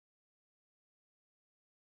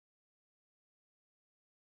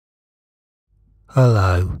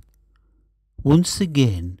Hello. Once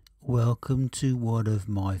again, welcome to one of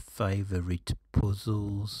my favourite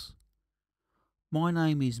puzzles. My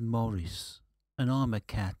name is Maurice, and I'm a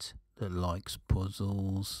cat that likes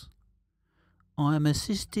puzzles. I am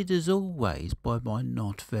assisted as always by my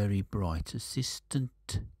not very bright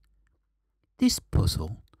assistant. This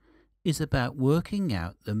puzzle is about working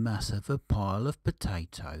out the mass of a pile of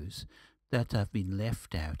potatoes that have been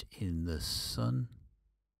left out in the sun.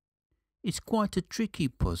 It's quite a tricky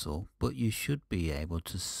puzzle, but you should be able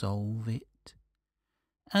to solve it.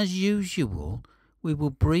 As usual, we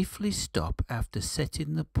will briefly stop after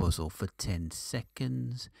setting the puzzle for 10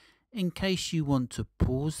 seconds in case you want to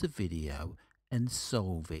pause the video and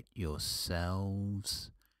solve it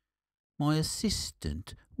yourselves. My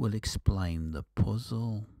assistant will explain the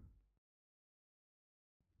puzzle.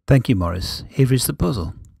 Thank you, Maurice. Here is the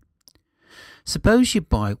puzzle. Suppose you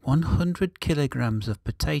buy 100 kilograms of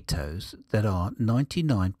potatoes that are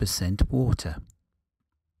 99% water.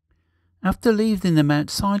 After leaving them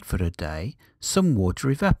outside for a day, some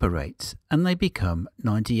water evaporates and they become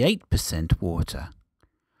 98% water.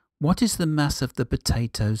 What is the mass of the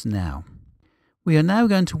potatoes now? We are now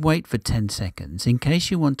going to wait for 10 seconds in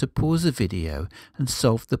case you want to pause the video and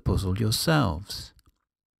solve the puzzle yourselves.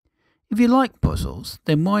 If you like puzzles,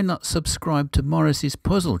 then why not subscribe to Maurice's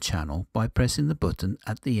puzzle channel by pressing the button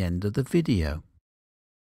at the end of the video.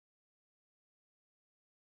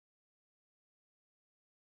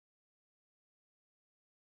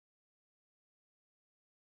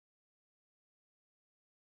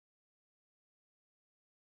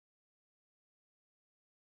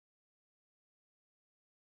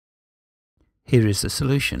 Here is the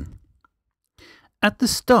solution. At the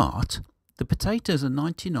start, the potatoes are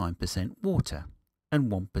 99% water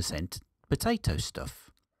and 1% potato stuff.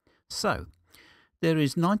 So, there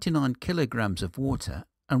is 99 kilograms of water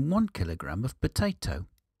and 1 kilogram of potato.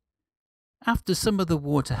 After some of the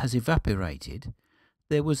water has evaporated,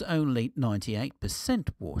 there was only 98%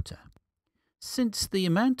 water. Since the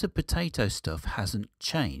amount of potato stuff hasn't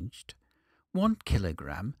changed, 1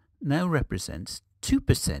 kilogram now represents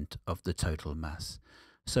 2% of the total mass.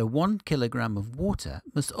 So 1 kilogram of water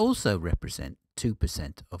must also represent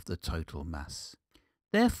 2% of the total mass.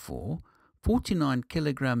 Therefore, 49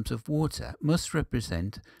 kilograms of water must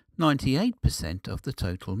represent 98% of the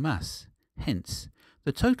total mass. Hence,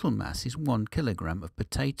 the total mass is 1 kilogram of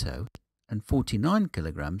potato and 49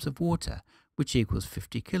 kilograms of water, which equals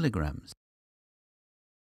 50 kilograms.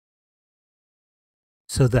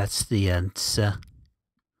 So that's the answer.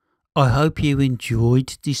 I hope you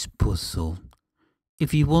enjoyed this puzzle.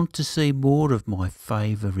 If you want to see more of my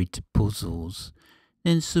favourite puzzles,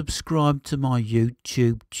 then subscribe to my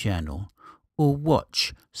YouTube channel or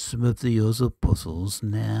watch some of the other puzzles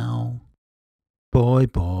now. Bye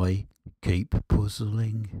bye, keep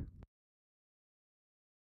puzzling.